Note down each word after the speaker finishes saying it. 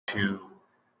to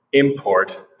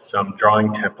import some drawing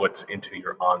templates into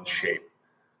your OnShape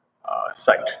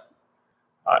site.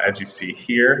 As you see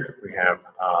here, we have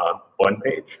one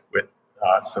page with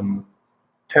some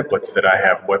templates that I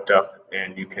have whipped up,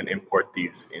 and you can import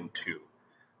these into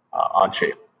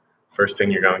OnShape. First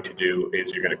thing you're going to do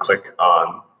is you're going to click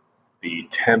on the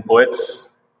templates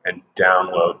and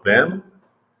download them,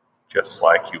 just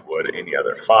like you would any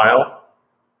other file,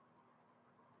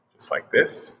 just like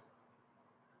this.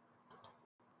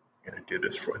 I'm going to do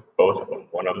this for both of them.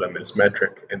 One of them is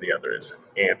metric and the other is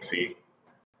ANSI.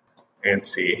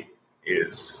 ANSI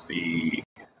is the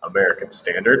American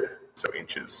standard, so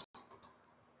inches.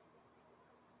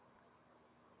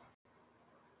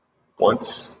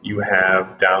 Once you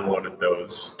have downloaded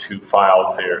those two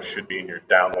files, they should be in your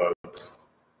downloads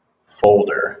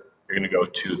folder. You're going to go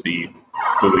to the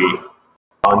GUI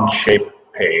OnShape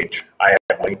page. I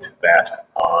have linked that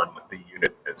on the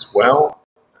unit as well,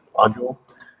 the module.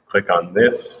 Click on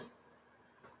this.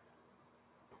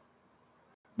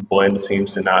 Blend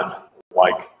seems to not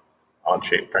like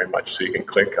OnShape very much, so you can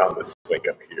click on this link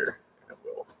up here and it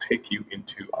will take you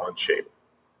into OnShape.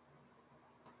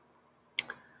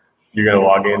 You're going to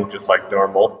log in just like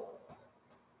normal.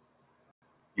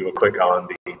 You will click on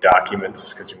the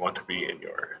documents because you want to be in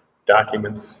your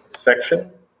documents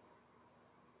section.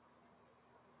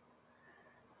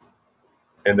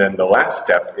 And then the last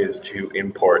step is to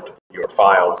import your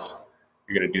files.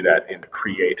 You're going to do that in the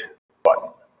Create button.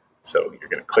 So you're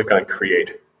going to click on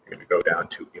Create. You're going to go down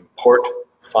to Import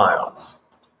Files.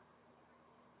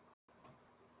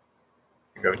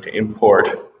 You're going to import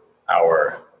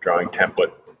our drawing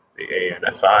template, the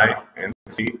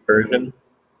ANSI version.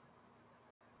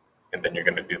 And then you're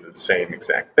going to do the same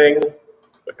exact thing.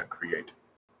 Click on Create,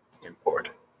 Import,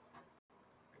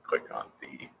 and click on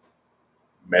the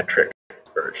metric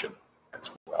version as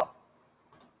well.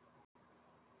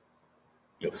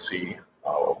 You'll see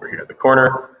over here in the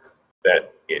corner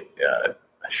that it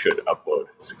should upload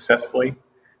successfully.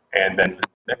 And then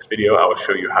next video I will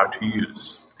show you how to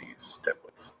use